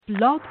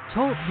Blog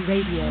Talk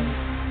Radio.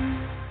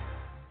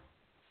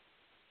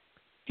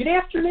 Good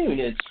afternoon.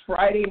 It's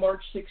Friday,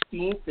 March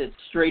 16th. It's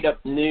straight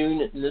up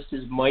noon. And this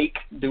is Mike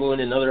doing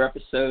another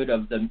episode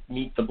of the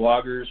Meet the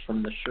Bloggers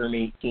from the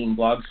SHRM 18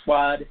 Blog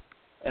Squad.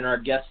 And our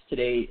guest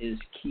today is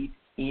Keith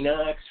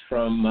Enochs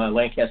from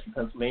Lancaster,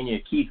 Pennsylvania.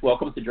 Keith,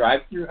 welcome to Drive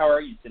Thru. How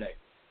are you today?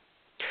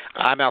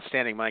 I'm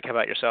outstanding, Mike. How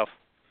about yourself?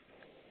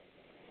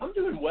 I'm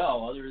doing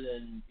well, other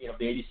than,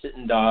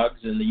 babysitting dogs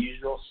and the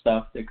usual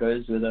stuff that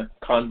goes with a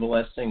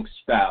convalescing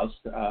spouse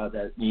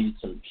that needed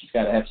she's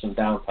got to have some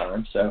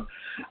downtime. So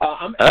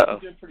I'm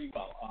doing pretty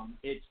well.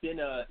 It's been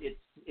a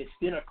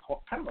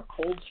kind of a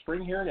cold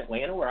spring here in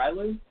Atlanta where I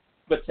live,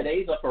 but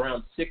today's up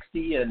around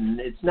 60, and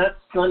it's not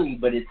sunny,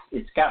 but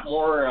it's got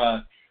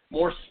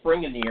more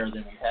spring in the air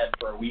than we've had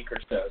for a week or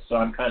so. So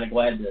I'm kind of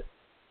glad to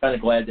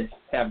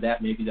have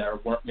that. Maybe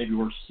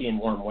we're seeing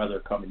warm weather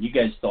coming. You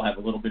guys still have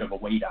a little bit of a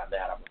wait on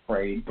that, I'm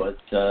afraid. But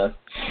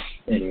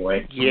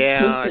anyway.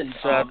 Yeah,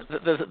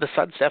 the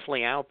sun's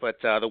definitely out, but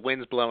the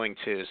wind's blowing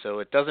too, so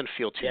it doesn't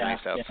feel too nice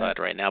outside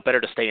right now. Better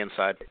to stay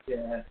inside.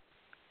 Yeah,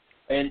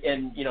 and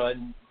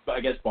I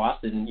guess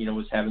Boston,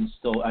 was having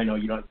still. I know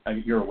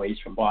you're a ways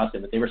from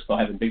Boston, but they were still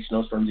having big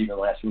snowstorms even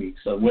last week.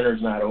 So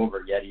winter's not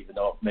over yet, even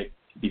though it may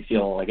be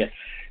feeling like it.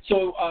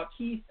 So,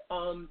 Keith,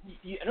 I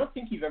don't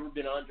think you've ever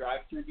been on Drive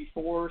Thru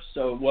before,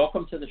 so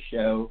welcome to the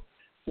show.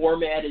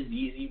 Format is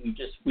easy.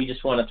 We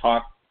just want to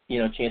talk,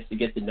 chance to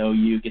get to know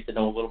you, get to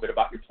know a little bit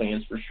about your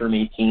plans for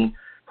SHRM 18.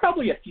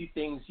 Probably a few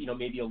things,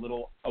 maybe a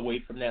little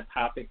away from that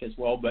topic as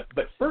well. But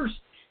first,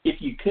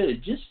 if you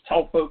could, just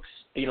tell folks,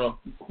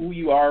 who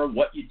you are,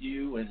 what you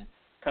do, and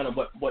kind of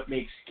what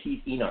makes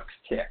Keith Enochs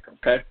tick,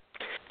 okay?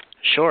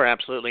 Sure,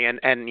 absolutely, and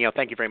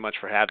thank you very much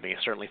for having me.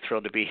 Certainly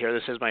thrilled to be here.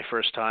 This is my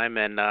first time,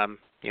 and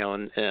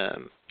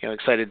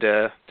excited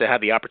to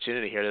have the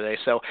opportunity here today.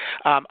 So,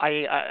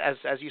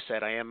 as you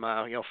said, I am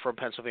from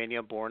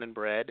Pennsylvania, born and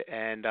bred,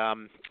 and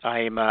I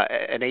am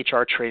an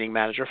HR training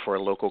manager for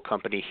a local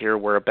company here.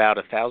 We're about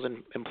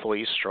 1,000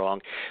 employees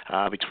strong,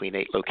 between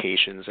 8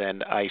 locations,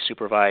 and I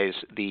supervise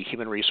the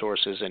human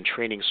resources and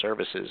training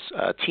services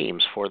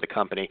teams for the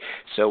company.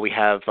 So we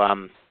have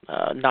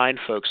 9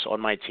 folks on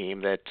my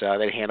team that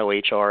handle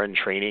HR and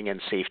training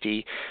and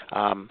safety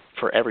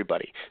for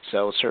everybody.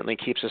 So it certainly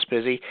keeps us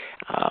busy.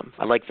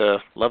 I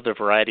love the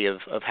variety of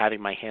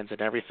having my hands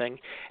in everything,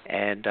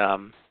 and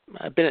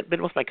I've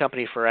been with my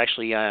company for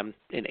actually in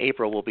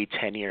April will be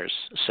 10 years.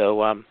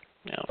 So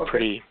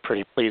okay.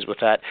 Pretty pleased with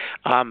that.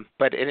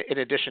 But in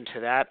addition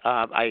to that,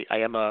 I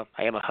am a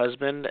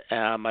husband.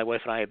 My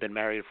wife and I have been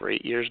married for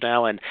 8 years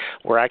now, and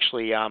we're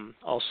actually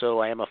also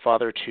I am a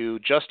father to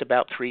just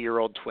about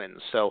 3-year-old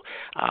twins. So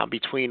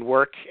between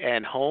work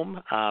and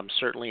home,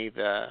 certainly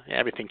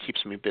everything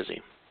keeps me busy.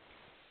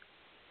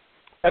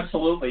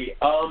 Absolutely.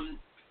 And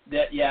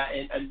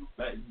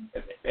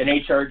an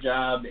HR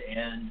job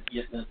and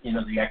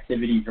the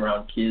activities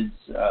around kids.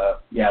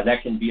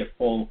 That can be a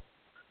full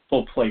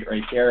plate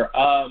right there.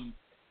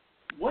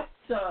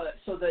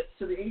 So the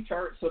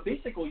HR. So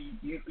basically,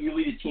 you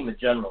lead a team of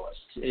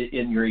generalists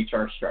in your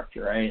HR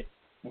structure, right?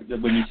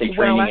 When you say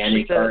training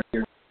and HR.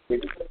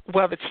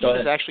 The team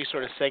is actually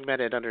sort of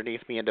segmented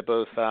underneath me into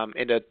both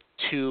into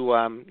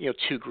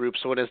two groups.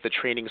 So one is the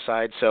training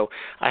side. So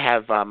I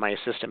have my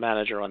assistant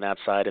manager on that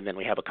side, and then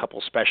we have a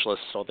couple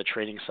specialists on the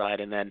training side,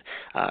 and then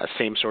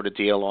same sort of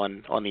deal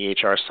on the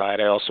HR side.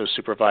 I also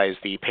supervise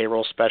the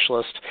payroll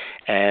specialist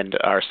and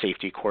our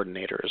safety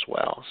coordinator as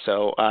well.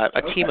 So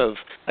a team of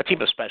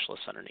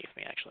specialists underneath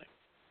me, actually.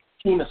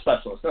 Team of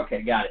specialists.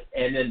 Okay, got it.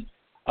 And then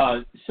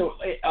So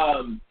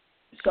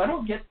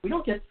we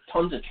don't get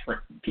tons of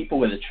people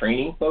with a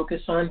training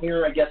focus on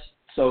here, I guess.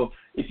 So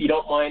if you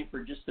don't mind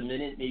for just a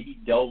minute, maybe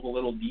delve a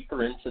little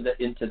deeper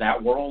into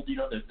that world,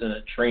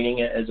 the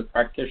training as a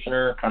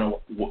practitioner, kind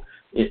of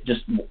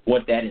just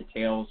what that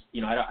entails.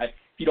 If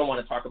you don't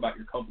want to talk about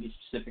your company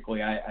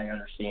specifically, I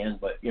understand,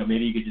 but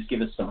maybe you could just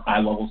give us some high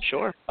level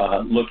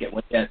look at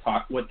what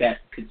that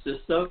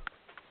consists of.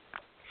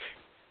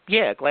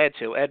 Yeah, glad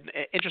to. And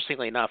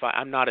interestingly enough,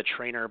 I'm not a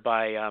trainer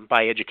by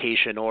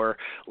education or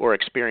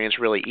experience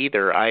really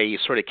either. I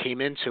sort of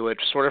came into it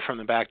sort of from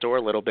the back door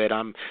a little bit.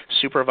 I'm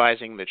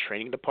supervising the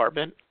training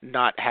department,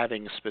 not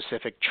having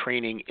specific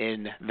training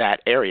in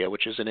that area,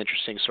 which is an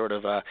interesting sort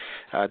of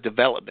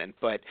development.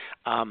 But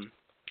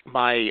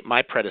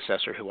my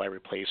predecessor, who I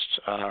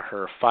replaced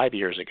her 5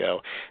 years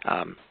ago,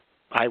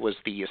 I was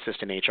the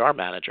assistant HR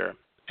manager,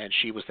 and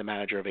she was the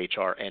manager of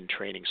HR and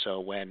training.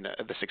 So when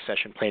the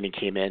succession planning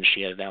came in,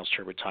 she had announced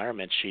her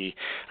retirement.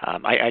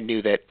 I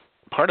knew that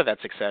part of that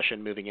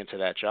succession moving into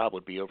that job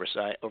would be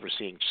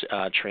overseeing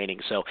training.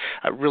 So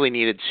I really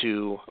needed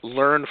to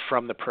learn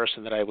from the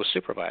person that I was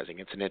supervising.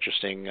 It's an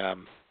interesting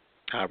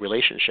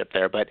relationship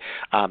there. But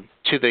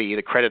to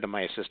the credit of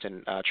my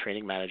assistant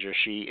training manager,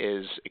 she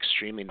is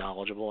extremely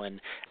knowledgeable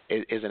and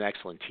is an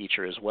excellent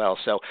teacher as well.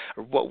 So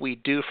what we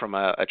do from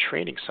a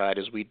training side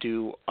is we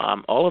do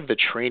all of the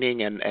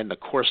training and the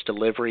course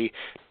delivery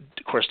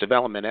course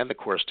development and the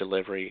course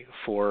delivery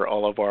for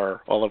all of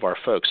our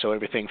folks. So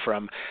everything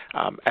from,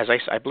 as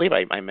I believe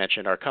I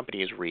mentioned, our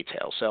company is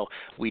retail. So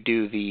we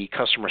do the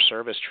customer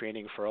service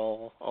training for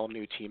all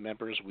new team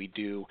members. We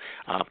do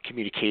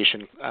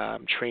communication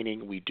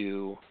training. We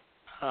do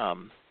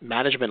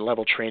management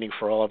level training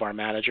for all of our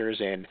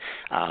managers in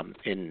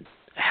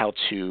how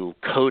to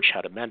coach,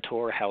 how to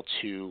mentor, how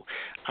to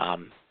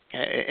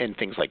and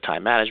things like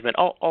time management,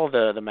 all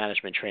the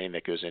management training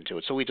that goes into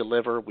it. So we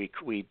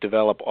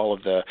develop all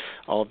of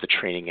the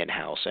training in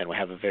house, and we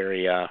have a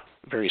very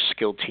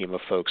skilled team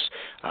of folks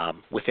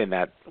within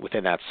that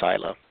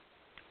silo.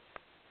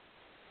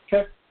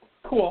 Okay,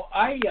 cool.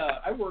 I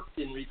worked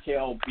in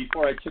retail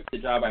before I took the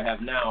job I have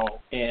now,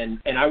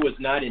 and I was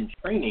not in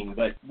training,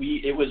 but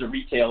it was a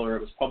retailer.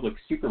 It was Publix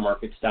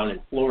Supermarkets down in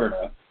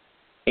Florida,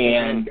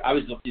 and I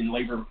was in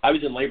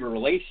labor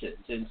relations,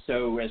 and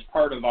so as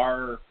part of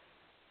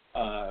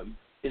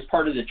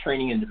the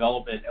training and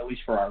development, at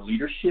least for our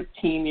leadership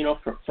team,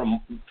 from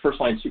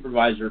first line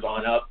supervisors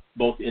on up,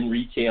 both in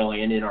retail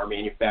and in our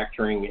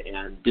manufacturing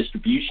and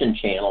distribution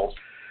channels,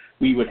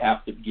 we would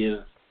have to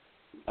give.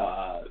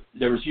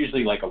 There was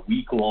usually like a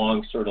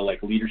week-long sort of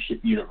like leadership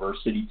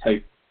university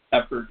type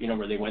effort,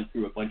 where they went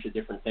through a bunch of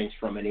different things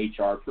from an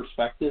HR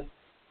perspective,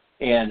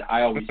 and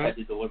I always had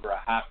to deliver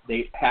a half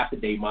a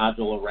day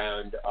module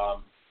around.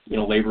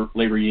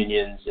 Labor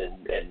unions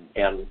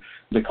and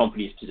the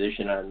company's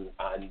position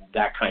on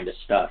that kind of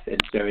stuff, and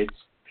so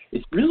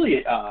it's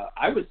really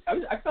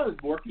I found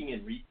working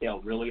in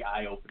retail really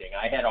eye-opening.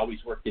 I had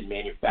always worked in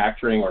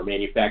manufacturing or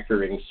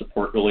manufacturing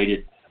support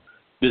related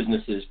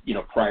businesses,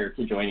 prior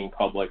to joining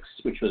Publix,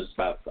 which was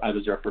I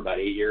was there for about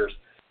 8 years,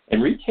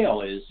 and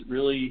retail is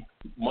really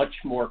much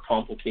more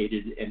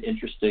complicated and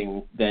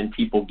interesting than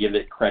people give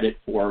it credit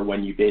for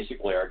when you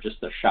basically are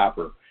just a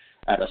shopper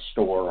at a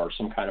store or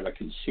some kind of a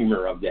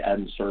consumer of the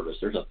end service.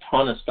 There's a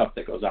ton of stuff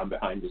that goes on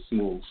behind the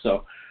scenes.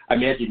 So I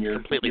imagine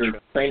your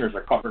trainers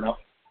are covering up.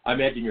 I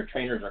imagine your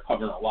trainers are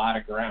covering a lot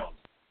of ground.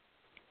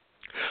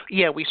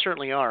 Yeah, we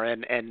certainly are,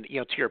 and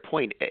to your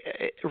point,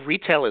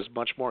 retail is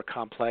much more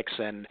complex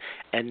and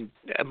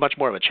much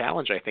more of a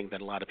challenge, I think,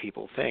 than a lot of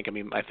people think. I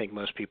mean, I think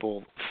most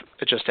people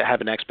just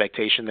have an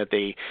expectation that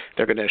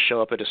they're going to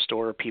show up at a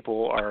store.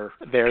 People are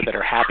there that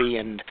are happy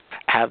and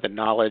have the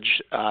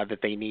knowledge that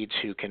they need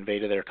to convey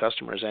to their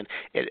customers. And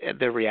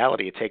the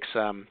reality, it takes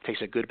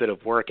a good bit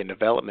of work and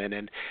development.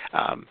 And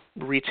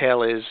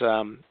retail is.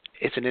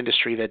 It's an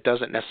industry that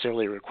doesn't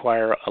necessarily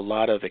require a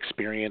lot of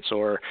experience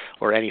or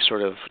any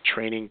sort of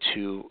training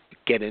to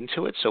get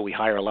into it. So we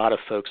hire a lot of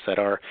folks that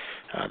are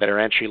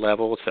entry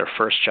level. It's their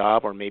first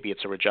job, or maybe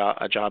it's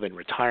a job in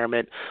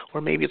retirement,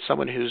 or maybe it's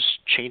someone who's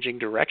changing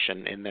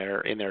direction in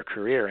their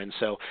career. And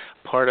so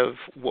part of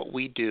what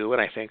we do,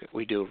 and I think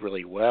we do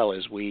really well,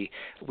 is we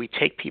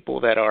take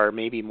people that are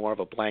maybe more of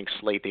a blank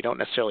slate. They don't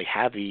necessarily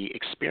have the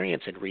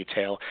experience in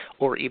retail,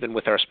 or even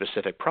with our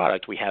specific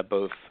product. We have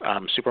both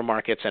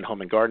supermarkets and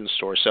home and garden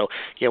stores. So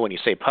when you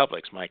say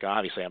Publix, Mike,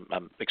 obviously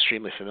I'm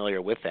extremely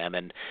familiar with them,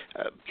 and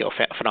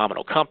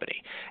phenomenal company.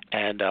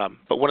 And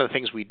but one of the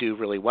things we do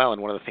really well,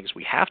 and one of the things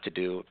we have to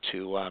do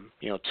to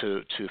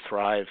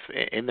thrive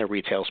in the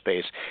retail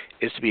space,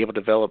 is to be able to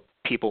develop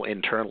people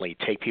internally,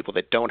 take people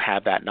that don't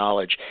have that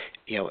knowledge,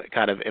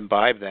 kind of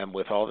imbibe them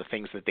with all the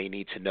things that they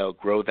need to know,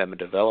 grow them and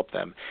develop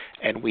them.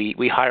 And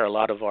we hire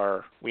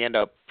we end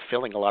up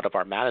filling a lot of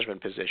our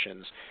management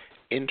positions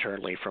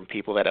internally from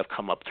people that have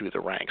come up through the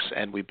ranks,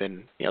 and we've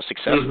been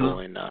successful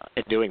in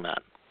doing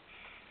that.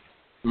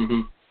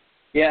 Mm-hmm.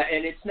 Yeah,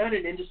 and it's not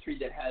an industry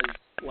that has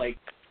like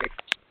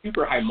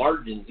super high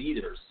margins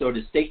either. So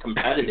to stay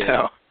competitive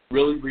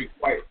really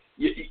requires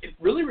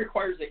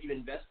that you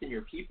invest in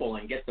your people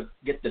and get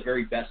the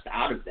very best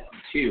out of them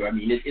too. I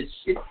mean, it's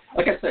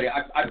like I said,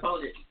 I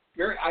found it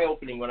very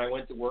eye-opening when I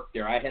went to work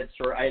there.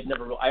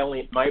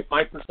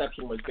 My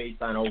perception was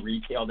based on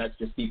retail. That's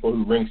just people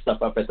who ring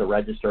stuff up at the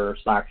register or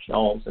stock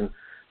shelves, and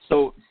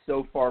so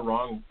far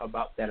wrong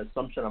about that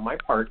assumption on my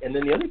part. And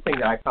then the other thing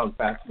that I found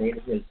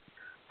fascinating is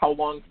how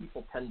long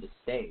people tend to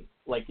stay.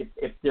 Like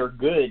if they're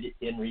good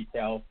in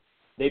retail,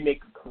 they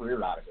make a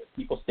career out of it.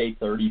 People stay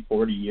 30,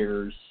 40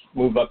 years,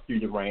 move up through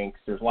the ranks.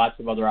 There's lots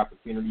of other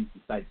opportunities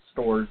besides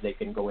stores they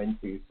can go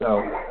into.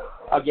 So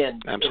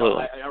again,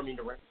 absolutely. I don't mean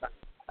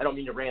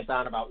to rant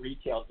on about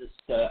retail. Just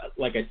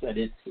like I said,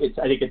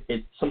 I think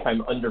it's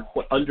sometimes under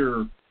I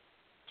don't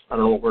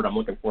know what word I'm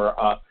looking for.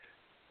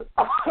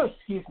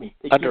 Excuse me.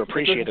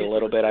 Underappreciated a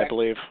little bit, I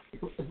believe.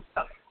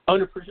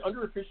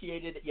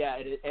 Underappreciated, yeah,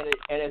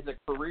 and as a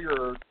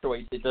career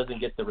choice, it doesn't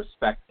get the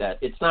respect that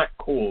it's not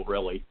cool,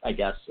 really, I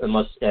guess,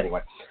 unless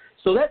anyway.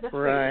 So that's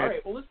right. All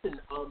right. Well, listen,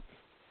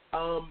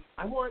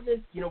 I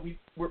wanted,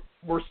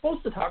 we're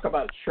supposed to talk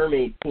about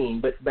SHRM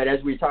 18, but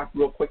as we talked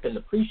real quick in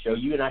the pre-show,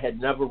 you and I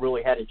had never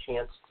really had a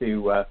chance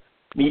to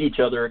meet each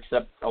other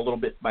except a little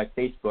bit by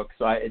Facebook.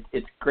 So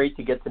it's great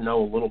to get to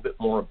know a little bit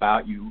more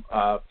about you.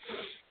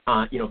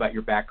 About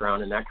your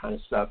background and that kind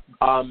of stuff.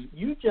 I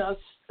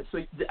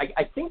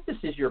think this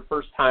is your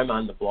first time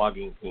on the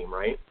blogging team,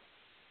 right?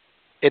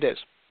 It is.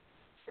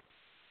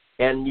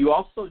 And you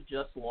also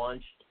just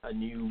launched a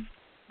new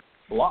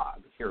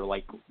blog here,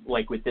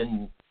 like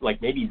within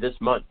maybe this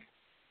month.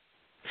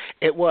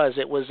 It was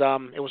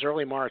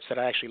early March that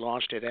I actually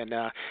launched it, and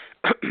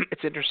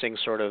it's interesting,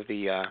 sort of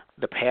the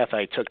path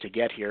I took to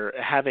get here,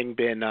 having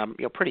been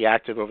pretty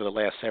active over the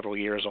last several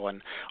years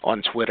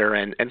on Twitter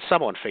and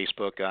some on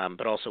Facebook,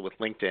 but also with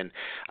LinkedIn.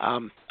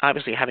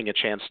 Obviously, having a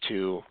chance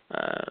to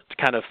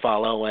kind of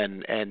follow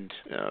and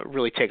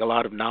really take a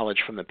lot of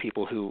knowledge from the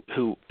people who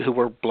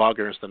were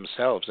bloggers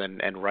themselves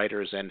and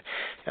writers and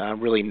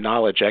really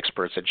knowledge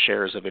experts and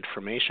sharers of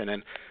information.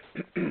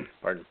 And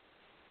pardon.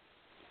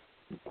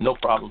 No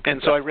problem.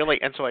 And so I really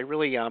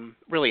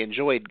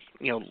enjoyed,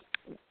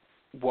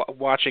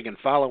 watching and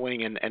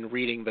following and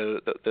reading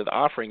the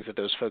offerings that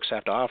those folks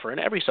have to offer. And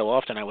every so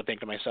often I would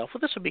think to myself,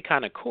 well, this would be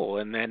kind of cool.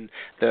 And then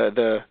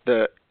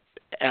the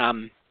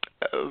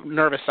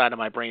nervous side of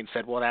my brain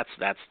said, well,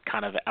 that's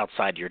kind of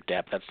outside your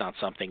depth. That's not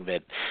something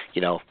that,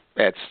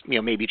 that's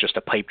maybe just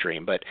a pipe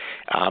dream. But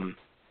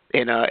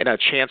in a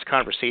chance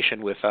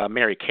conversation with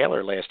Mary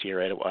Kaler last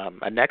year at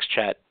a Next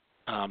Chat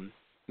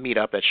meet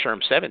up at SHRM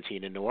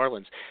 17 in New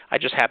Orleans, I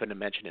just happened to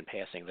mention in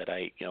passing that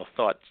I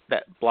thought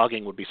that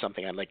blogging would be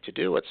something I'd like to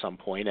do at some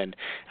point, and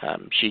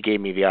she gave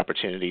me the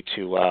opportunity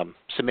to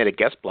submit a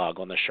guest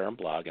blog on the SHRM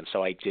blog, and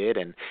so I did,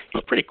 and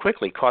pretty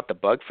quickly caught the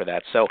bug for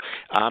that. So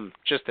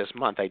just this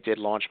month I did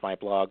launch my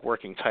blog,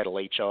 Working Title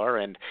HR,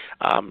 and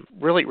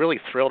really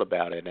thrilled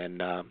about it,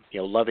 and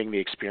loving the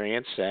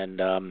experience,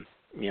 and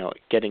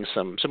getting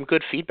some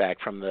good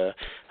feedback from the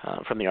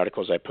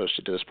articles I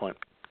posted to this point.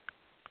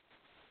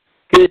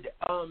 Good.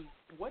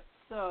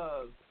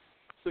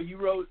 So you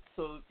wrote.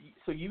 So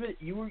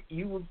you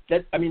were.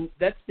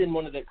 That's been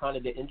one of the kind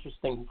of the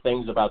interesting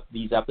things about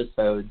these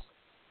episodes,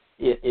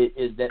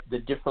 is that the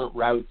different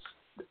routes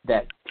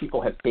that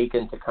people have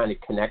taken to kind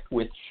of connect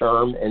with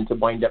SHRM and to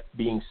wind up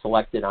being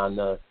selected on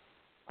the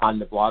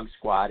blog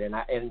squad. And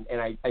I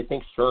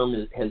think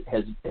SHRM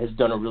has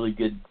done a really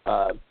good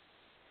job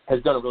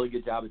of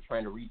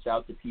trying to reach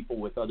out to people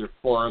with other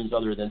forums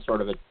other than sort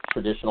of a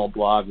traditional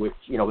blog, which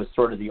is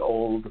sort of the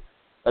old.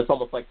 That's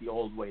almost like the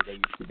old way they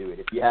used to do it.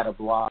 If you had a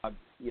blog,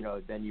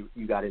 then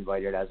you got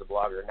invited as a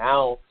blogger.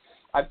 Now,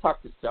 I've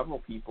talked to several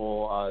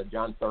people,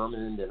 John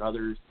Thurmond and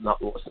others,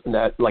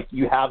 like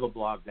you have a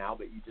blog now,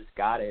 but you just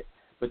got it.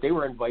 But they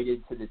were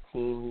invited to the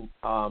team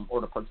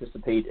or to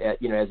participate as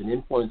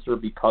an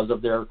influencer because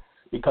of their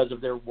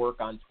work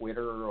on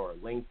Twitter or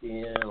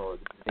LinkedIn, or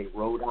they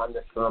wrote on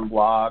the SHRM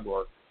blog,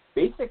 or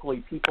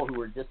basically people who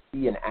were just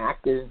being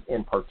active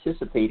and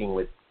participating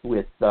with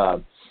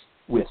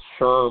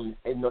SHRM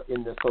in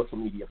the social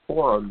media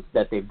forums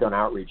that they've done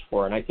outreach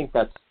for, and I think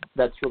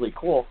that's really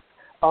cool.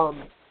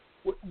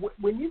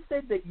 When you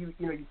said that you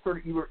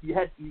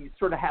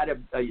sort of had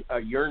a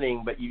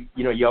yearning, but you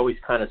always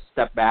kind of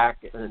step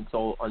back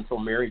until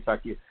Mary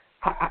talked to you.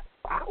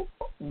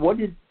 Why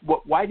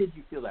did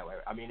you feel that way?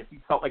 I mean, if you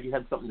felt like you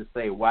had something to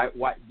say, why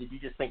did you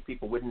just think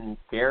people wouldn't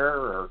care,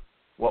 or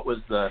what was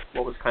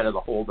kind of the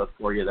hold up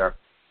for you there?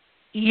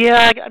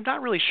 Yeah, I'm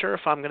not really sure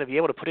if I'm going to be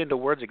able to put into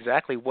words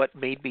exactly what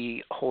made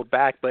me hold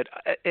back, but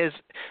as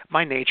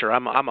my nature,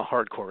 I'm a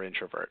hardcore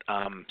introvert.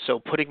 So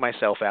putting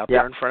myself out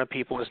there in front of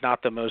people is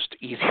not the most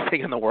easy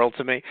thing in the world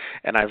to me,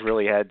 and I've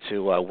really had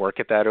to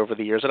work at that over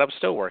the years, and I'm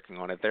still working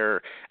on it.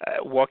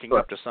 Walking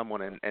up to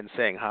someone and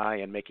saying hi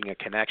and making a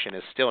connection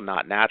is still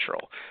not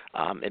natural.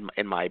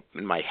 In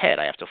my head,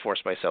 I have to force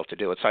myself to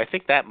do it. So I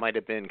think that might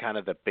have been kind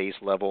of the base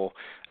level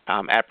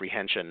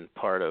apprehension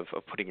part of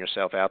putting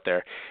yourself out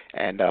there,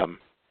 and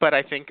but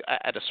I think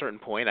at a certain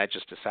point, I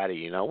just decided,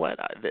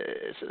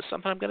 this is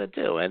something I'm going to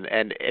do, and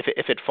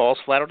if it falls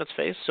flat on its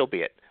face, so be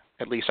it.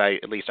 At least I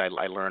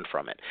learned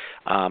from it,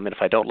 and if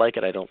I don't like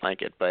it, I don't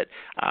like it. But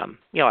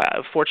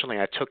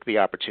fortunately, I took the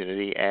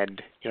opportunity, and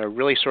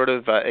really sort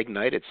of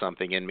ignited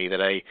something in me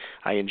that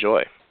I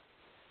enjoy.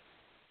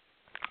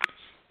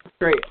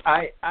 Great.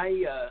 I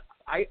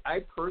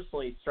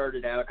personally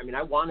started out. I mean,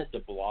 I wanted to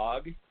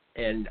blog,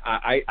 and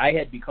I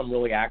had become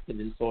really active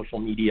in social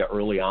media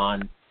early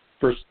on.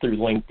 First through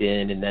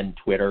LinkedIn and then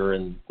Twitter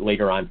and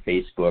later on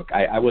Facebook.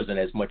 I wasn't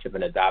as much of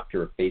an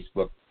adopter of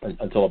Facebook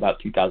until about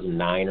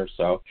 2009 or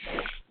so,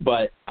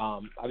 but I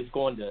was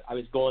going to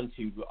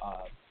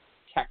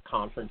tech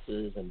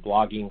conferences and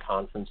blogging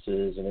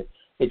conferences, and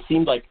it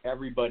seemed like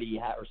everybody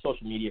had, or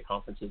social media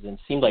conferences, and it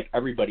seemed like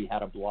everybody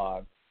had a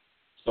blog.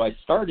 So I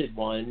started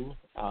one.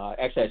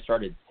 Actually, I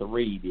started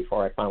 3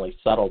 before I finally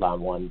settled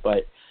on one,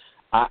 but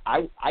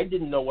I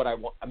didn't know what I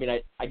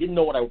didn't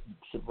know what I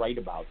should write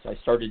about, so I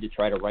started to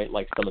try to write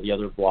like some of the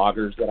other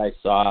bloggers that I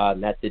saw,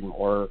 and that didn't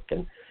work.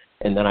 And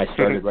then I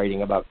started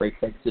writing about great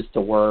places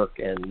to work,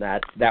 and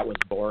that was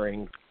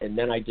boring. And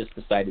then I just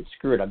decided,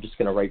 screw it, I'm just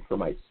going to write for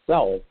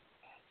myself.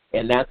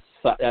 And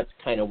that's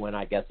kind of when,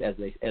 I guess, as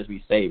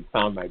we say,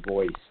 found my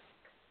voice,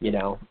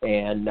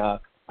 And I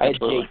had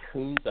Jay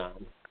Coons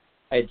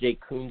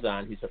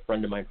on. Who's a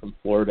friend of mine from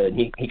Florida, and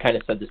he kind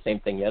of said the same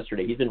thing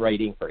yesterday. He's been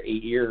writing for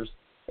 8 years.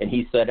 And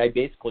he said, I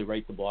basically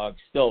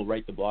still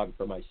write the blog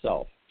for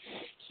myself.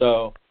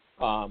 So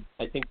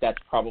I think that's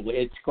probably,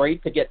 it's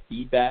great to get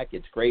feedback.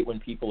 It's great when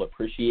people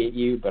appreciate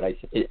you, but I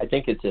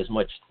think it's as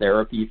much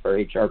therapy for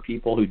HR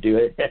people who do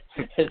it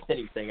as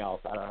anything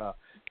else. I don't know.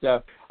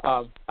 So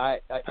I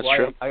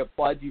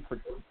applaud you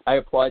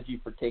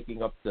for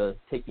taking up the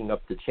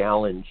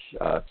challenge,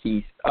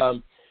 Keith.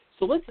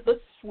 So let's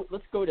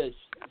go to,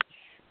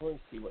 let me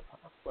see what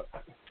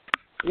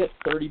we got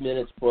 30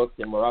 minutes booked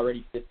and we're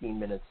already 15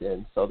 minutes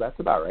in, so that's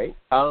about right.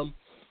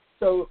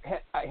 So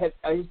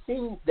I've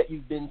seen that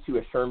you've been to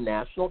a SHRM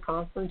National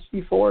Conference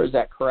before. Is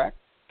that correct?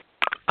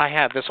 I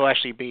have. This will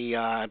actually be,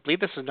 I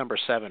believe this is number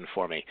 7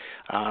 for me.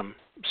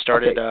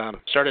 Started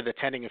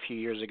attending a few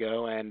years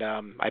ago, and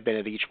I've been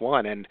at each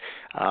one. And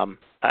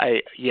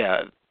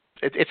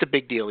it's a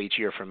big deal each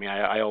year for me.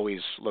 I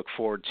always look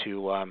forward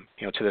to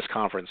to this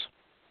conference.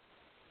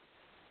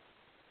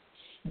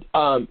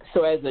 So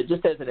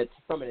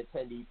from an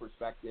attendee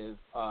perspective,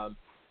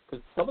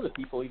 because some of the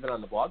people, even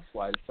on the blog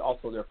slides, it's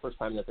also their first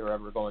time that they're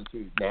ever going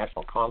to a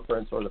national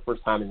conference or the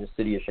first time in the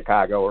city of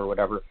Chicago or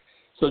whatever.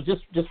 So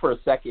just for a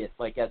second,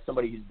 like as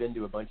somebody who's been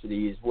to a bunch of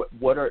these,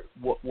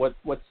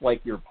 what's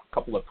like your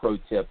couple of pro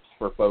tips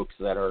for folks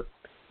that are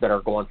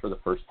going for the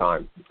first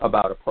time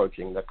about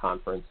approaching the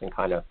conference and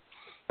kind of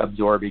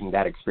absorbing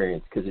that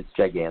experience, because it's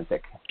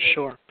gigantic.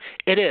 Sure,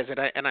 it is,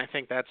 and I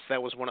think that's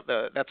going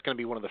to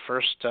be one of the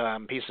first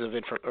pieces of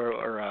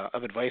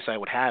of advice I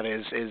would have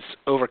is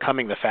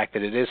overcoming the fact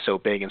that it is so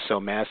big and so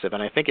massive,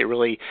 and I think it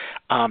really.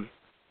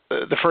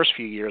 The first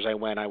few years I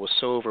went, I was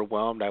so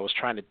overwhelmed. I was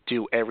trying to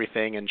do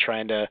everything and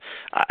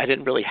I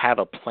didn't really have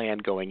a plan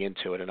going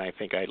into it, and I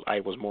think I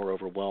was more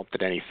overwhelmed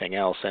than anything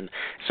else, and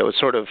so it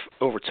sort of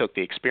overtook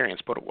the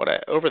experience. But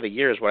over the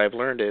years, what I've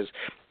learned is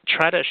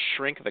try to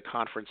shrink the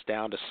conference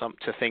down to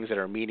things that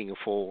are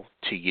meaningful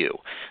to you.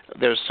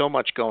 There's so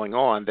much going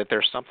on that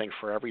there's something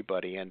for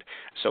everybody, and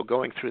so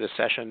going through the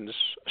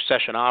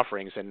session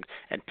offerings and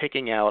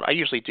picking out, I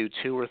usually do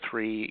 2 or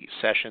 3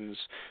 sessions.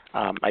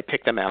 I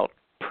pick them out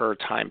per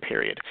time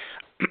period.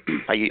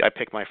 I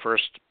pick my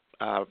first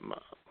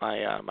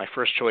my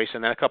first choice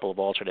and then a couple of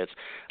alternates.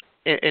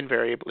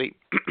 Invariably,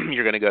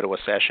 you're going to go to a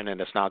session and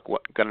it's not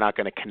going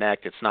to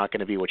connect. It's not going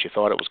to be what you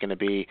thought it was going to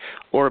be,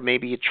 or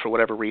maybe for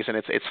whatever reason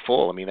it's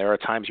full. I mean, there are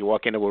times you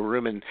walk into a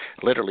room and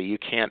literally you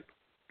can't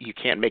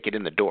make it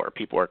in the door.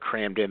 People are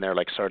crammed in there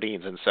like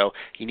sardines, and so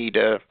you need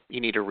to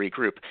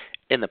regroup.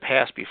 In the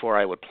past, before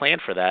I would plan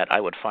for that, I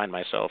would find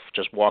myself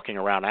just walking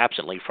around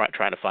absently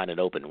trying to find an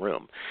open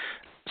room.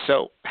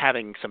 So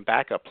having some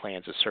backup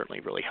plans is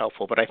certainly really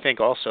helpful. But I think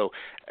also,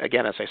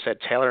 again, as I said,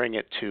 tailoring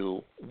it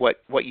to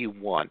what you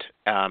want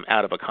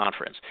out of a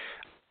conference.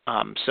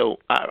 So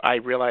I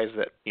realize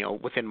that,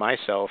 within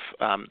myself,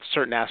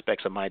 certain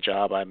aspects of my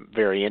job I'm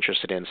very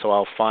interested in. So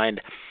I'll find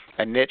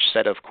a niche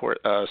set of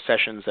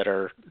sessions that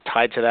are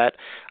tied to that,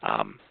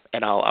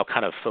 and I'll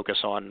kind of focus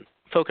on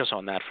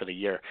that for the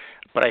year.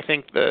 But I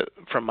think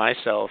for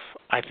myself,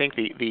 I think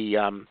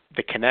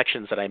the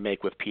connections that I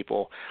make with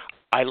people,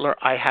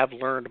 I have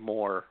learned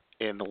more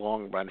in the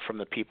long run from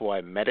the people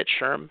I met at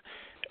SHRM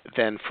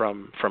than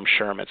from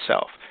SHRM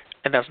itself.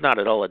 And that's not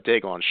at all a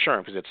dig on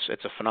SHRM, because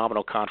it's a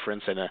phenomenal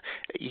conference and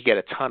you get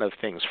a ton of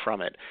things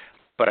from it.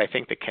 But I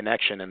think the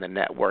connection and the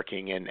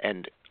networking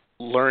and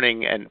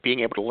learning and being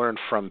able to learn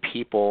from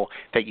people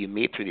that you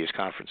meet through these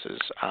conferences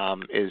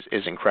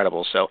is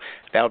incredible. So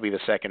that would be the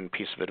second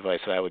piece of advice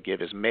that I would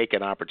give, is make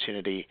an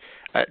opportunity,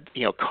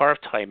 carve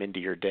time into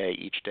your day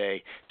each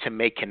day to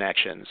make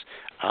connections.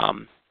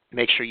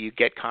 Make sure you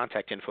get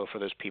contact info for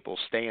those people,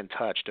 stay in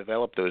touch,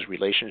 develop those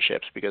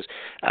relationships, because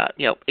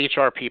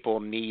HR people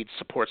need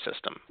support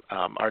system.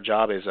 Our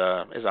job is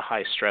a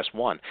high stress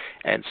one,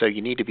 and so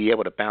you need to be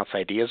able to bounce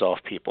ideas off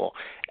people.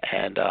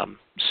 And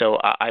so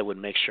I would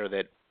make sure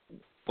that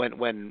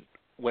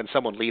when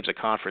someone leaves a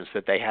conference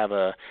that they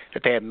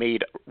have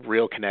made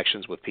real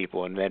connections with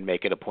people, and then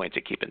make it a point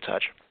to keep in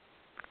touch.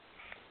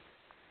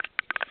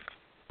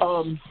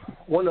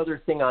 One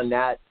other thing on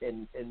that,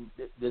 and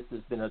this has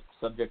been a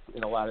subject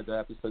in a lot of the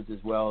episodes as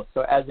well.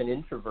 So as an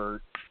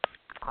introvert,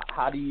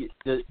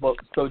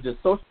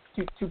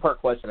 two-part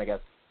question, I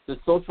guess. Does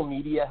social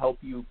media help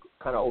you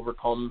kind of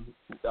overcome,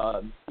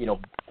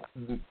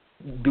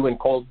 doing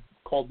cold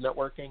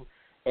networking?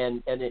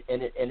 And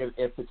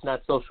if it's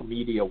not social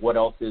media, what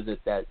else is it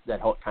that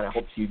kind of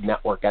helps you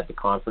network at the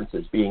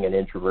conferences, being an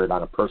introvert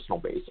on a personal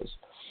basis?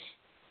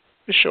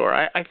 Sure.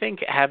 I think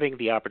having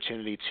the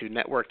opportunity to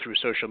network through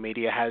social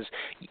media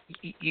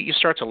you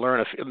start to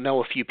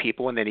know a few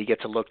people, and then you get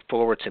to look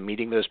forward to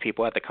meeting those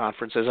people at the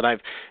conferences. And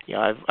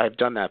I've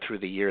done that through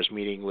the years,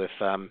 meeting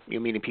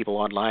people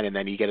online, and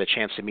then you get a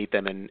chance to meet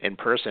them in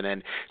person.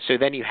 And so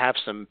then you have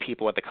some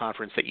people at the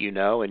conference that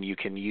and you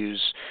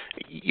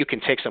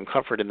can take some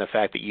comfort in the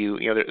fact that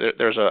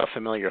there's a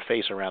familiar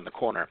face around the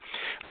corner.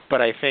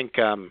 But I think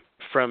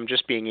from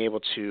just being able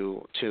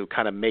to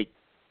kind of make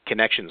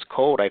connections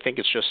cold, I think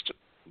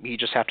you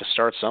just have to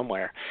start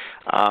somewhere.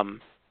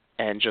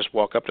 and just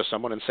walk up to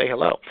someone and say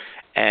hello,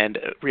 and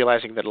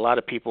realizing that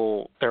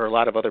there are a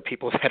lot of other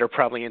people that are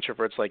probably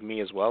introverts like me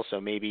as well, so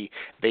maybe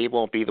they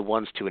won't be the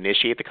ones to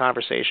initiate the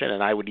conversation,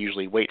 and I would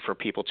usually wait for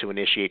people to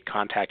initiate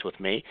contact with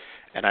me,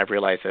 and I've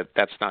realized that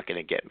that's not going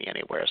to get me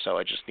anywhere, so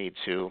I just need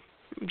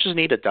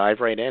to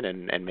dive right in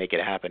and make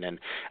it happen. And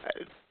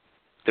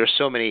there's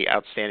so many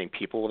outstanding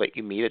people that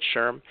you meet at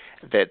SHRM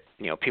that,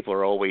 people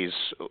are always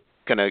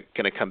gonna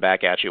come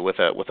back at you with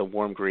a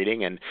warm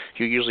greeting, and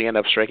you usually end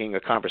up striking a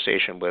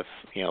conversation with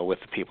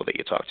the people that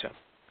you talk to.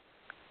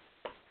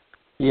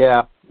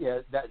 Yeah,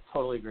 that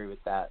totally agree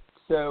with that.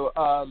 So,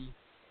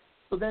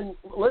 so then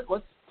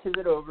let's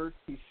pivot over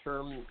to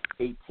SHRM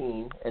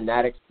 18 and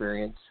that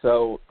experience.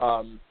 So,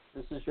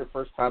 this is your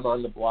first time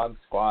on the Blog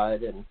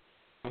Squad, and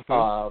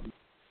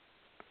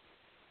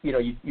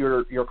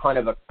you're kind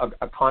of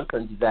a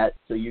conference vet,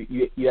 so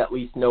you at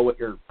least know what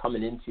you're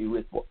coming into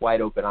with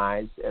wide open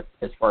eyes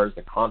as far as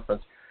the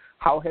conference.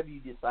 How have you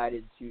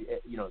decided to,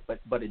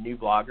 but a new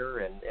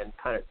blogger and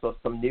kind of so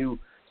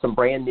some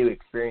brand new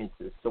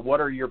experiences. So what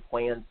are your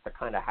plans to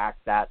kind of hack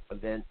that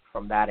event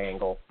from that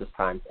angle this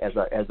time as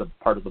a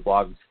part of the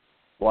blog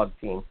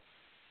team?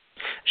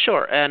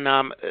 Sure,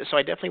 and so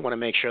I definitely want to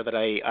make sure that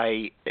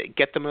I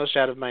get the most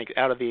out of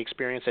the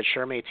experience at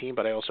SHRM 18,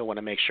 but I also want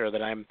to make sure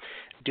that I'm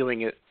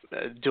doing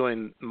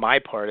my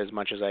part as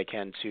much as I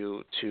can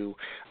to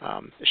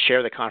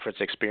share the conference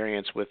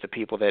experience with the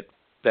people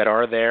that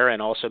are there,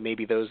 and also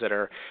maybe those that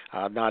are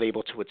not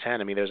able to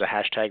attend. I mean, there's a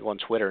hashtag on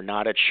Twitter,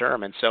 not at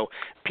SHRM, and so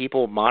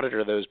people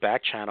monitor those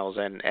back channels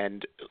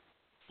and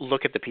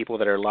look at the people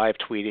that are live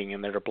tweeting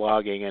and that are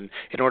blogging, and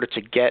in order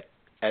to get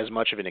as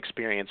much of an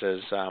experience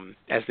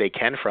as they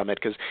can from it,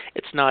 because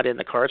it's not in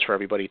the cards for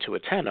everybody to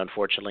attend,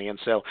 unfortunately. And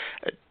so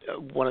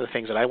one of the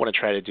things that I want to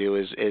try to do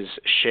is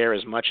share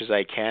as much as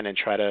I can and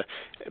try to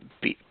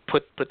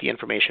put the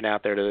information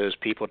out there to those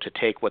people to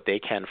take what they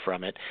can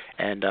from it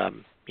and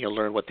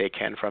learn what they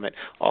can from it.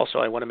 Also,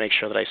 I want to make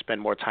sure that I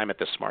spend more time at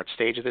the Smart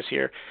Stage this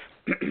year.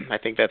 I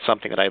think that's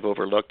something that I've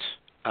overlooked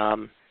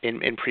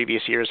in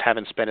previous years,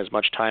 haven't spent as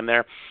much time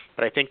there.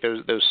 But I think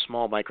those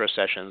small micro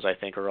sessions, I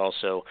think, are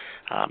also,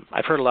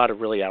 I've heard a lot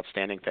of really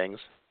outstanding things,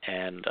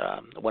 and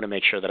I want to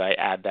make sure that I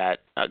add that,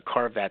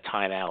 carve that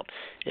time out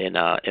in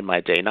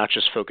my day, not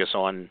just focus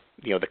on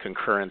the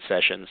concurrent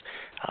sessions,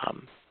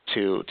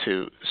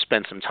 to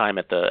spend some time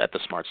at the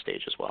Smart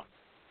Stage as well.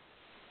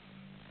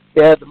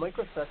 Yeah, the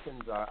micro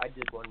sessions. I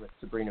did one with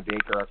Sabrina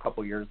Baker a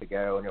couple years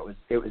ago, and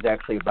it was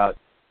actually about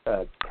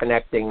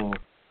connecting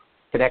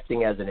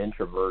as an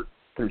introvert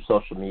through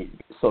social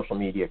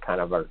media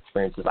kind of our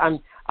experiences.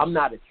 I'm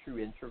not a true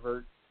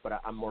introvert,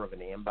 but I'm more of an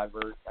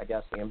ambivert, I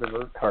guess,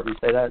 however you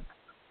say that.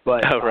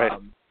 But right.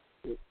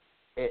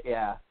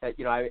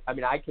 I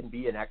mean, I can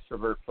be an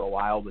extrovert for a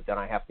while, but then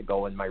I have to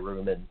go in my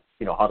room and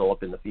huddle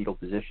up in the fetal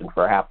position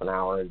for half an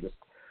hour and just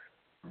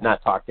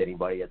not talk to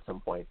anybody at some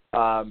point.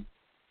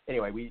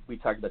 Anyway, we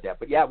talked about that,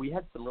 but yeah, we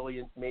had some really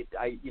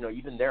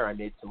even there I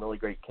made some really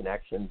great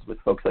connections with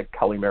folks like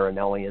Kelly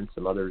Marinelli and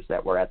some others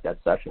that were at that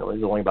session. It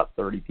was only about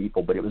 30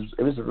 people, but it was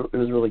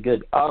really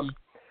good.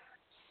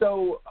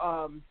 So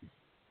I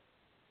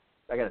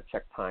got to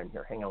check time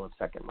here. Hang on one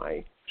second.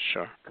 My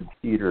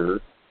computer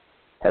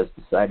has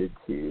decided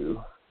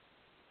to.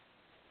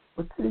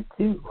 What did it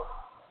do?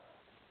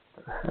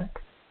 What the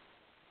heck?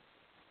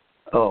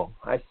 Oh,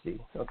 I see.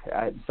 Okay,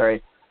 I'm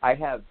sorry. I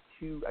have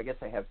two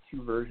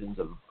versions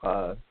of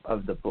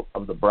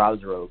the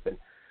browser open.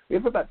 We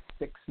have about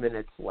 6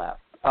 minutes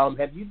left.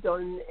 Have you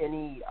done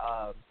any,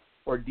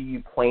 or do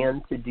you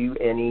plan to do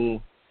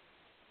any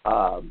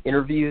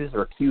interviews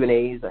or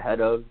Q&As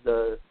ahead of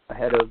the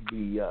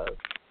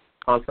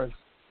conference?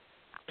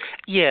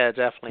 Yeah,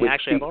 definitely.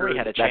 Actually, I've already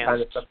had a chance.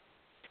 Kind of stuff?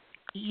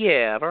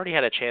 Yeah, I've already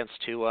had a chance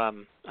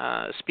to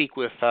speak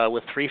with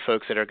 3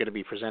 folks that are going to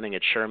be presenting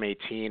at SHRM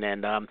 18,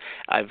 and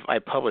I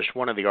published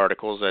one of the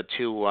articles.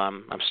 2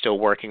 I'm still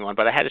working on,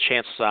 but I had a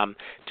chance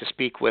to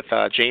speak with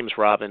James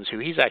Robbins, who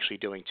he's actually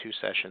doing 2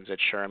 sessions at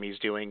SHRM. He's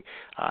doing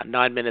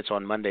 9 minutes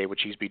on Monday,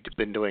 which he's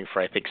been doing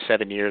for I think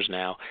 7 years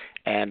now,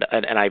 and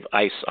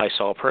I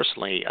saw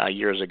personally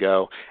years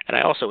ago, and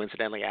I also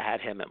incidentally I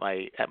had him at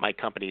my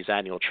company's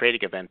annual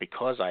trading event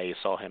because I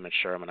saw him at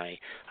SHRM, and I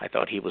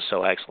thought he was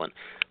so excellent.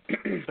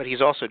 But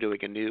he's also doing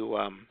a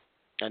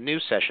new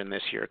session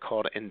this year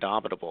called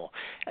Indomitable,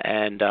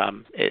 and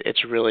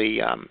it's really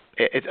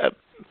it's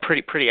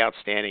pretty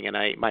outstanding. And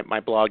my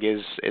blog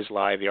is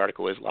live. The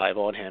article is live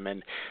on him,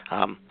 and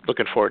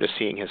looking forward to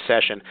seeing his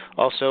session.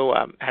 Also,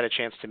 had a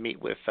chance to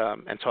meet with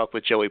and talk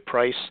with Joey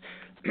Price,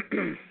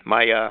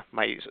 my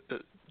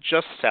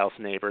just south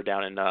neighbor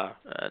down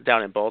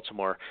in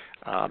Baltimore,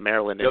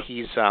 Maryland, and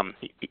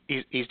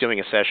he's doing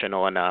a session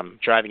on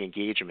driving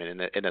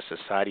engagement in a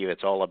society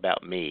that's all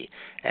about me,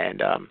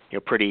 and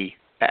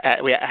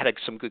we had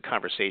some good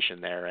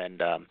conversation there,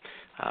 and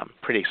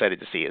pretty excited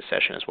to see his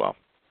session as well.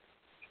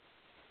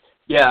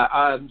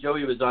 Yeah,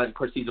 Joey was on. Of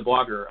course, he's a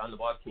blogger on the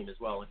blog team as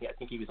well, and I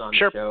think he was on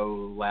the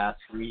show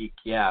last week.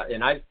 Yeah,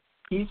 and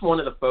he's one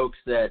of the folks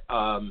that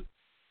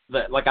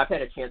like I've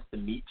had a chance to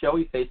meet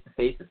Joey face to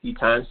face a few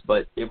times,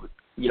 but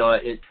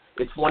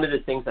it's one of the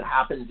things that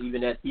happens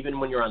even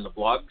when you're on the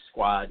blog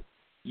squad.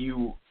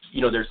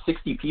 There's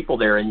 60 people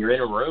there, and you're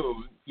in a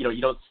room.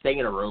 You don't stay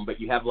in a room, but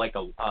you have like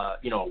a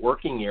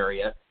working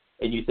area,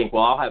 and you think,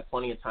 well, I'll have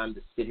plenty of time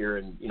to sit here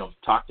and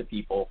talk to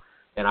people.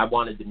 And I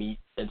wanted to meet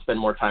and spend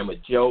more time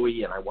with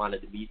Joey, and I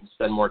wanted to meet and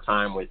spend more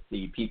time with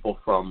the people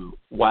from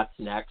What's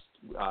Next,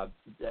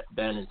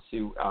 Ben and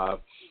Sue.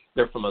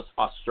 They're from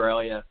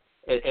Australia.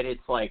 And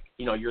it's like,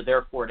 you're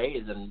there 4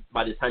 days, and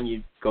by the time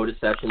you go to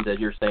sessions, as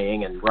you're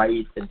saying, and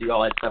write and do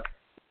all that stuff,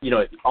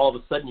 all of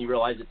a sudden you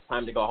realize it's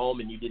time to go home,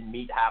 and you didn't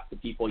meet half the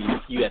people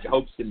you had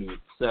hopes to meet.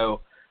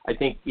 So I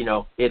think,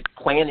 it's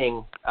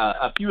planning.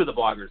 A few of the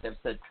bloggers have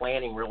said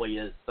planning really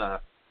is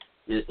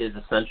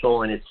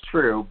essential, and it's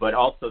true, but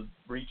also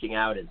reaching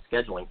out and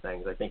scheduling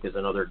things, I think, is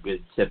another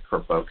good tip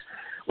for folks.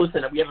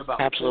 Listen, we have about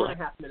 4.5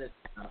 minutes.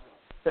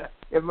 We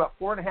have about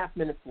 4.5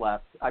 minutes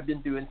left. I've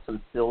been doing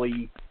some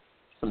silly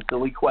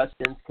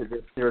questions because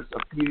there's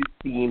a few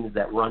themes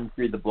that run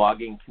through the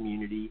blogging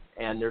community,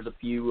 and there's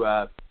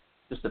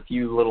just a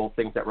few little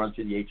things that run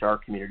through the HR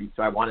community.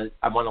 So I want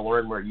to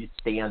learn where you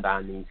stand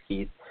on these,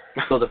 Keith.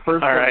 So the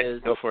first All one right,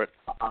 is go for it.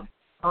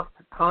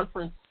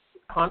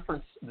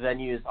 Conference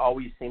venues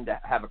always seem to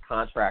have a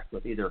contract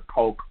with either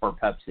Coke or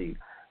Pepsi,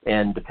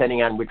 and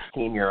depending on which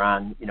team you're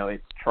on,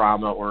 it's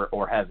trauma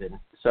or heaven.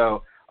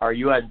 So are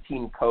you on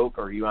Team Coke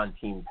or are you on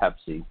Team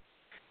Pepsi?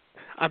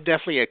 I'm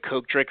definitely a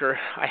Coke drinker.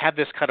 I have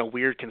this kind of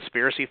weird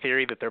conspiracy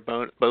theory that they're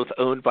both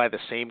owned by the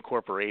same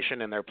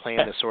corporation, and they're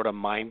playing this sort of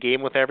mind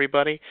game with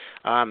everybody.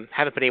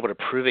 Haven't been able to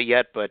prove it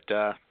yet, but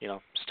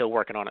still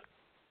working on it.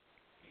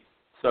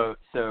 So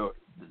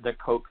the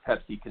Coke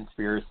Pepsi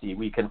conspiracy,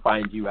 we can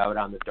find you out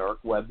on the dark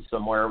web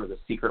somewhere with a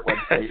secret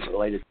website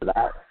related to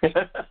that.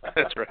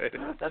 That's right.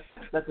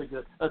 That's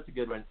a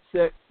good one.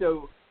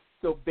 So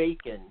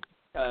bacon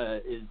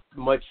is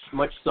much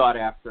sought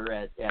after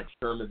at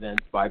SHRM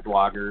events by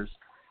bloggers.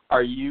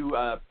 Are you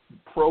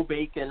pro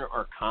bacon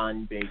or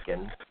con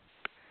bacon?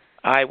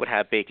 I would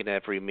have bacon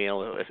every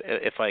meal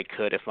if I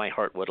could, if my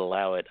heart would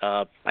allow it.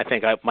 I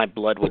think my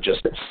blood would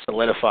just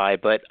solidify,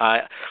 but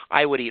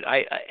I would eat.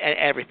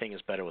 Everything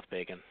is better with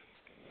bacon.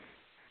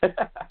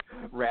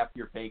 Wrap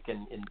your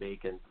bacon in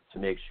bacon to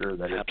make sure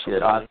that it's Absolutely.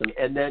 good. Awesome.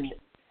 And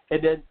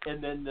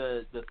then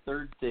the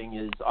third thing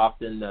is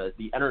often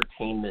the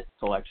entertainment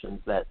selections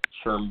that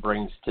SHRM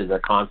brings to the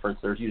conference.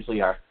 There's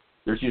usually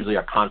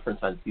a conference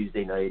on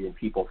Tuesday night, and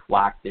people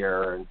flock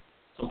there, and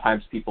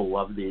sometimes people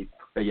love a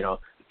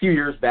few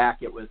years back,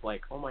 it was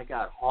like, oh my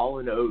God, Hall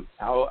 & Oates.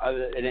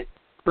 And it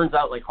turns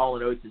out like Hall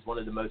 & Oates is one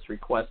of the most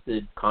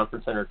requested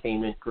conference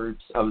entertainment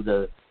groups of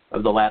the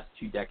last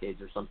 2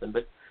 decades or something.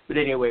 But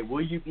anyway,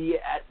 will you be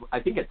at? I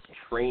think it's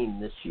Train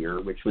this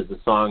year, which was the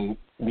song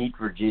Meet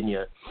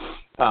Virginia.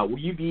 Will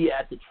you be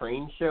at the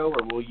Train show,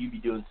 or will you be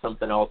doing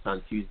something else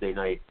on Tuesday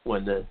night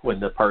when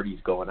the party's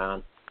going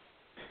on?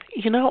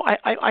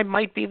 I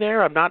might be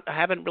there. I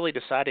haven't really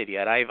decided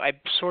yet.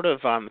 I've sort of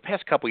the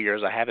past couple of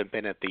years I haven't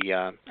been at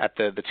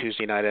the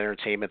Tuesday night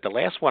entertainment. The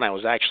last one I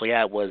was actually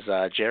at was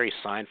Jerry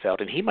Seinfeld,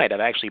 and he might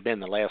have actually been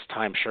the last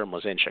time SHRM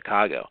was in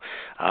Chicago.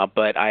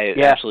 But I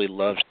absolutely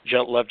love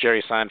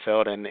Jerry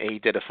Seinfeld, and he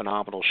did a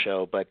phenomenal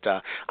show. But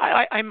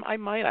I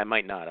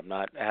might not.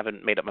 I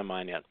haven't made up my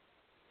mind yet.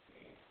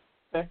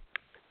 Okay.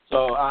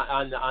 So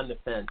on the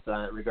fence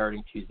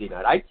regarding Tuesday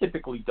night, I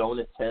typically don't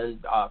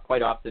attend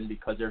quite often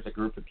because there's a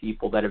group of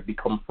people that have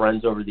become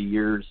friends over the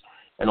years,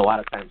 and a lot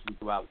of times we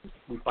go out,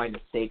 we find a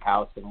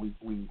steakhouse, and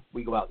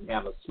we go out and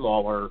have a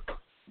smaller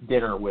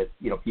dinner with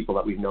people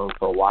that we've known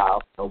for a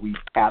while. So we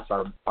pass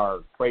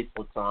our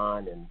bracelets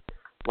on and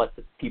let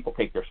the people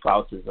take their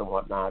spouses and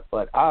whatnot.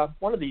 But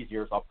one of these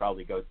years I'll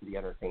probably go to the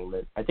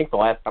entertainment. I think the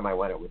last time I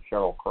went it was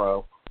Sheryl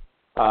Crow.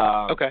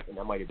 Okay. And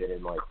that might have been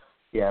it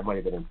might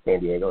have been in San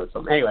Diego or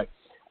something. Anyway,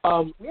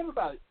 we have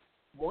about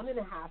 1.5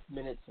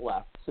 minutes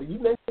left. So you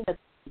mentioned at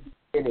the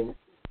beginning,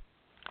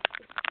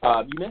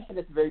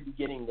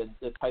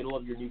 the title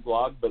of your new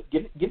blog, but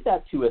give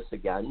that to us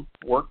again.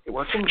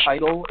 Working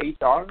Title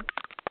HR?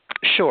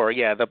 Sure,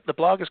 yeah. The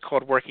blog is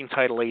called Working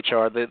Title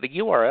HR. The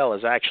URL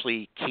is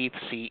actually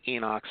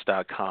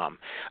KeithCEnochs.com.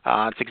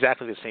 It's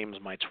exactly the same as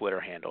my Twitter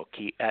handle,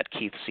 at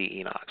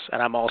KeithCEnochs.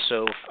 And I'm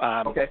also,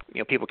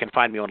 people can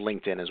find me on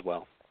LinkedIn as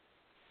well.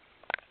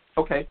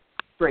 Okay,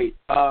 great.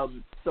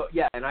 And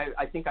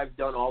I think I've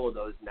done all of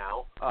those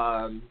now.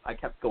 I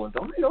kept going,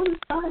 don't I know this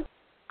guy?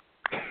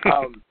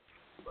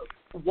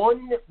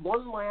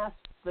 One last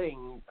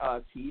thing,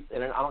 Keith,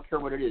 and I don't care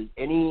what it is.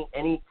 Any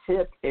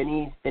tip,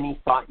 any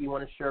thought you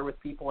want to share with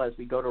people as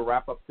we go to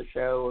wrap up the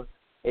show?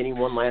 Any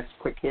one last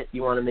quick hit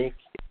you want to make?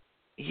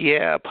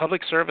 Yeah,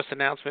 public service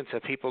announcement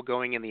to people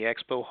going in the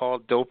expo hall: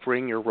 don't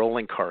bring your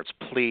rolling carts,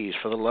 please.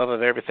 For the love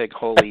of everything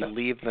holy,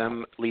 leave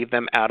them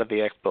out of the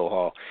expo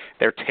hall.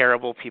 They're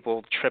terrible.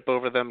 People trip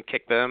over them,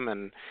 kick them,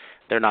 and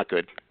they're not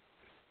good.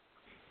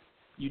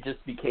 You just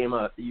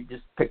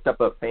picked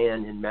up a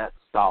fan in Matt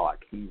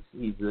Stolick. He's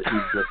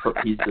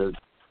the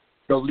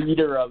the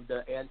leader of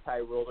the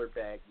anti-roller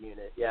bag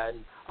unit. Yeah,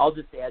 and I'll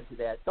just add to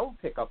that, don't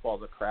pick up all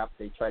the crap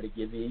they try to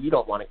give you. You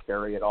don't want to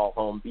carry it all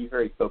home. Be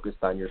very focused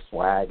on your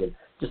swag and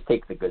just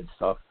take the good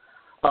stuff.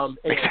 Anyway,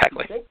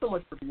 Exactly. Thanks so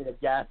much for being a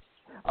guest.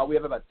 We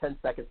have about 10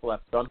 seconds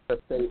left, so I'm going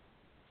to say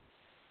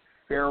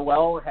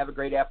farewell, have a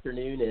great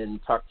afternoon, and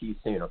talk to you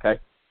soon, okay?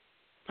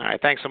 All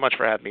right. Thanks so much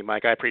for having me,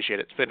 Mike. I appreciate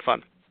it. It's been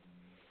fun.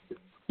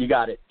 You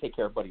got it. Take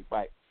care, buddy.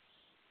 Bye.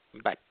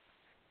 Bye.